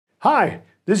Hi,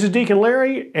 this is Deacon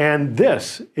Larry, and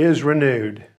this is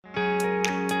Renewed.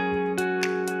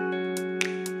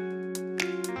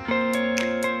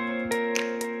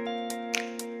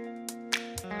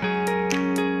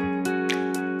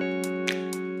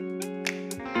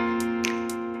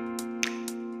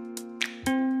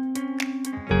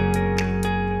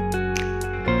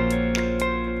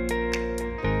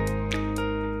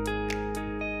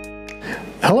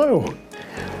 Hello.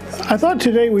 I thought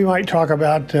today we might talk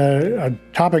about a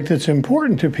topic that's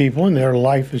important to people in their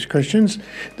life as Christians,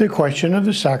 the question of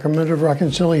the sacrament of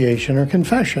reconciliation or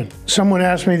confession. Someone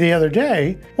asked me the other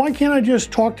day, why can't I just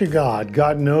talk to God?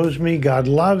 God knows me, God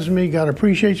loves me, God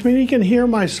appreciates me, and He can hear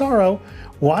my sorrow.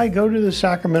 Why go to the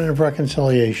sacrament of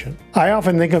reconciliation? I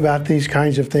often think about these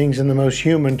kinds of things in the most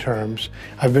human terms.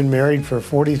 I've been married for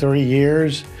 43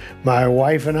 years. My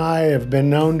wife and I have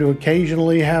been known to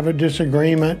occasionally have a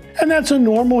disagreement, and that's a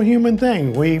normal human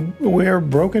thing. We're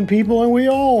broken people, and we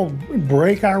all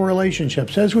break our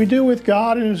relationships, as we do with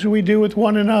God and as we do with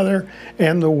one another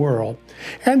and the world.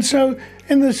 And so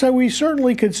we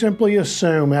certainly could simply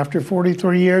assume after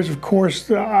 43 years, of course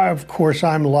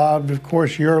I'm loved, of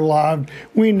course you're loved,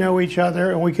 we know each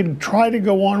other, and we can try to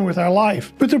go on with our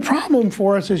life. But the problem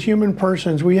for us as human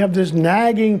persons, we have this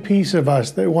nagging piece of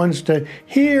us that wants to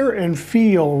hear and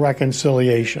feel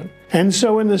reconciliation. And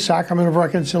so in the sacrament of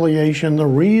reconciliation, the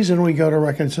reason we go to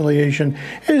reconciliation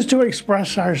is to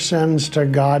express our sins to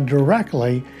God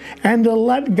directly and to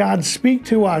let God speak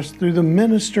to us through the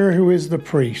minister who is the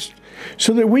priest,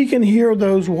 so that we can hear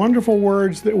those wonderful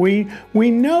words that we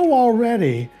know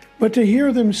already, but to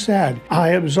hear them said, I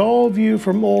absolve you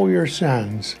from all your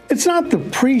sins. It's not the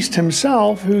priest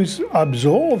himself who's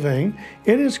absolving,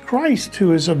 it is Christ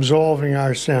who is absolving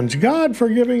our sins, God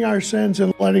forgiving our sins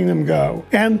and letting them go,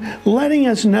 and letting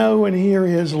us know and hear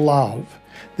His love,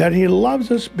 that He loves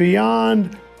us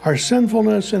beyond our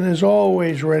sinfulness and is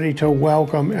always ready to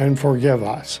welcome and forgive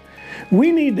us.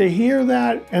 We need to hear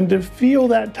that and to feel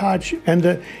that touch, and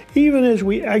to, even as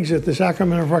we exit the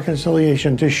sacrament of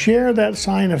reconciliation, to share that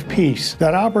sign of peace,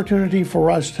 that opportunity for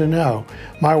us to know.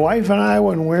 My wife and I,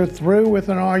 when we're through with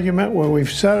an argument, when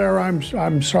we've said our I'm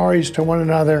sorries to one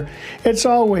another, it's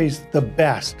always the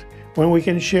best when we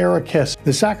can share a kiss.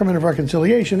 The sacrament of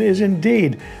reconciliation is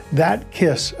indeed that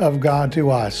kiss of God to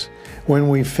us when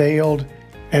we failed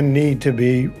and need to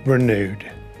be renewed.